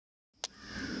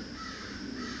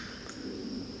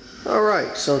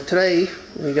Alright, so today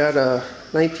we got a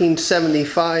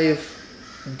 1975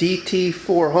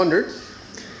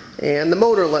 RD400 and the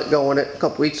motor let go in it a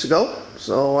couple weeks ago.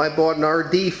 So I bought an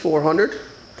RD400,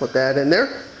 put that in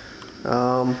there.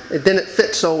 It didn't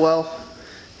fit so well.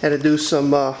 Had to do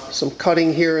some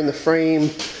cutting here in the frame.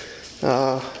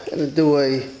 Had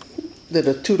to did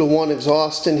a 2-to-1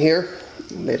 exhaust in here.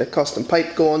 Made a custom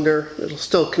pipe go under. It'll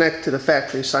still connect to the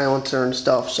factory silencer and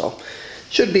stuff, so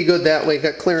should be good that way.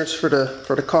 Got clearance for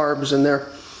the carbs in there.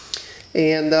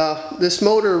 And this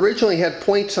motor originally had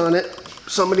points on it.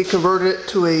 Somebody converted it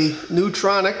to a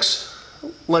Neutronics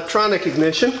electronic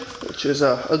ignition, which is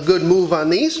a good move on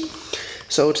these.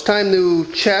 So it's time to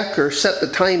check or set the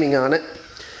timing on it.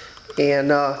 And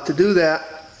to do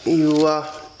that,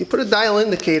 you put a dial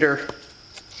indicator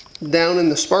down in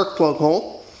the spark plug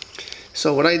hole.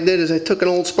 So what I did is I took an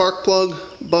old spark plug,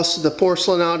 busted the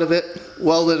porcelain out of it,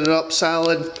 welded it up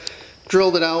solid,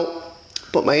 drilled it out,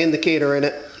 put my indicator in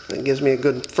it. It gives me a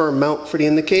good firm mount for the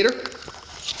indicator.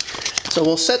 So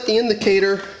we'll set the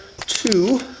indicator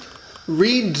to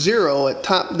read 0 at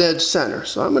top dead center.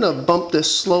 So I'm going to bump this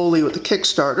slowly with the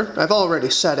Kickstarter. I've already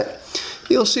set it.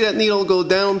 You'll see that needle go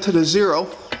down to the 0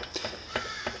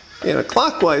 in a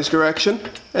clockwise direction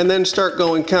and then start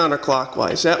going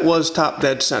counterclockwise. That was top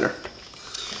dead center.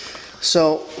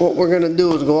 So what we're going to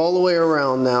do is go all the way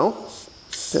around now.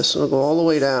 This will go all the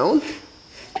way down.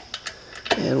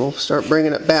 And we'll start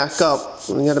bringing it back up.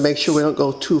 We got to make sure we don't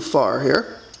go too far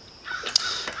here.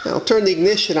 Now I'll turn the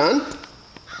ignition on.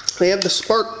 I have the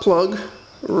spark plug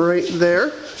right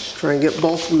there. Try and get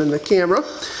both of them in the camera.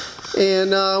 And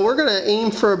we're going to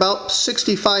aim for about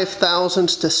 65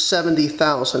 thousandths to 70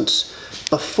 thousandths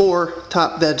before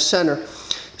top dead center.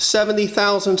 70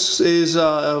 thousandths is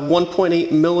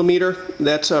 1.8 millimeter.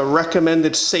 That's a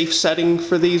recommended safe setting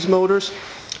for these motors.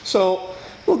 So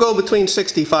we'll go between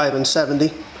 65 and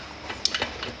 70.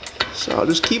 So I'll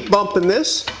just keep bumping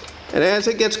this, and as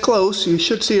it gets close, you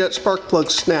should see that spark plug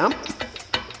snap.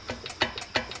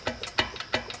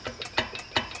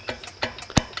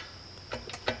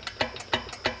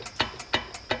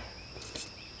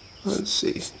 Let's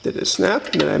see, did it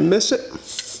snap? Did I miss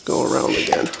it? Go around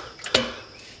again.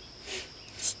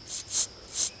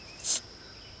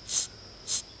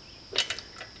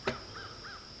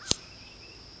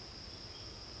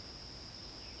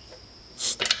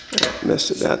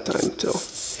 Missed it that time too.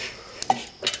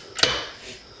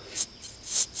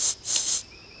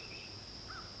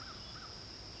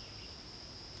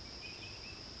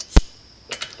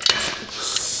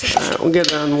 Alright, we'll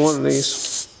get on one of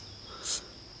these.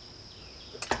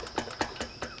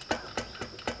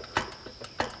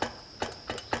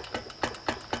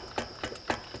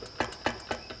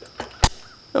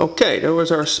 Okay, there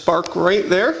was our spark right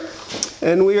there,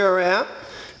 and we are at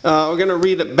we're going to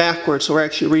read it backwards, so we're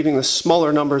actually reading the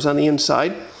smaller numbers on the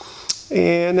inside.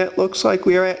 And it looks like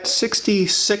we are at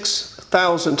 66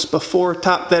 thousandths before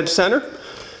top dead center.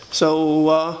 So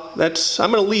I'm going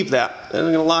to leave that. And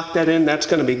I'm going to lock that in. That's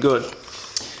going to be good.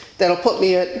 That'll put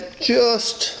me at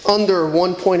just under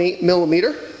 1.8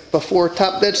 millimeter before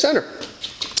top dead center.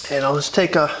 And I'll just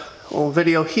take a little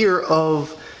video here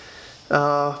of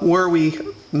where we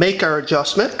make our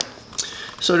adjustment.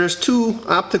 So there's two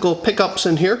optical pickups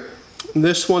in here.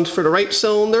 This one's for the right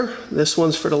cylinder, this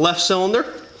one's for the left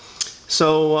cylinder.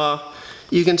 So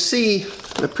you can see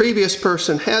the previous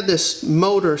person had this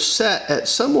motor set at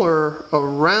somewhere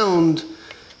around,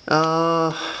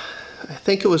 I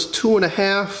think it was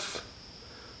 2.5,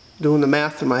 doing the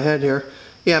math in my head here.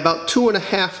 Yeah, about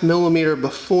 2.5 millimeter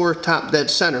before top dead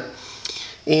center.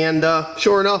 And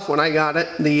sure enough, when I got it,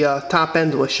 the top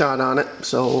end was shot on it.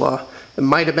 So it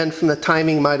might have been from the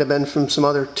timing, might have been from some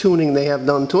other tuning they have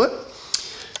done to it.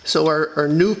 So our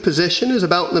new position is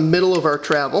about in the middle of our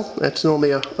travel. That's normally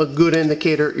a good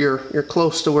indicator you're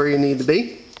close to where you need to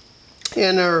be.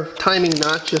 And our timing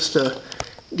notch, just to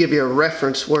give you a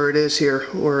reference where it is here,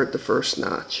 we're at the first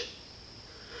notch.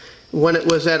 When it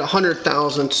was at 100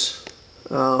 thousandths,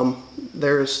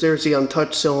 there's the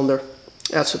untouched cylinder.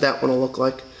 That's what that one will look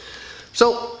like.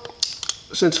 So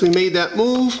since we made that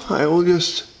move, I will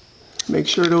just make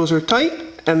sure those are tight,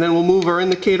 and then we'll move our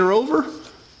indicator over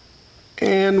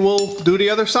and we'll do the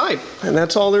other side. And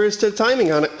that's all there is to the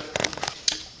timing on it.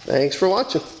 Thanks for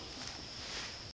watching.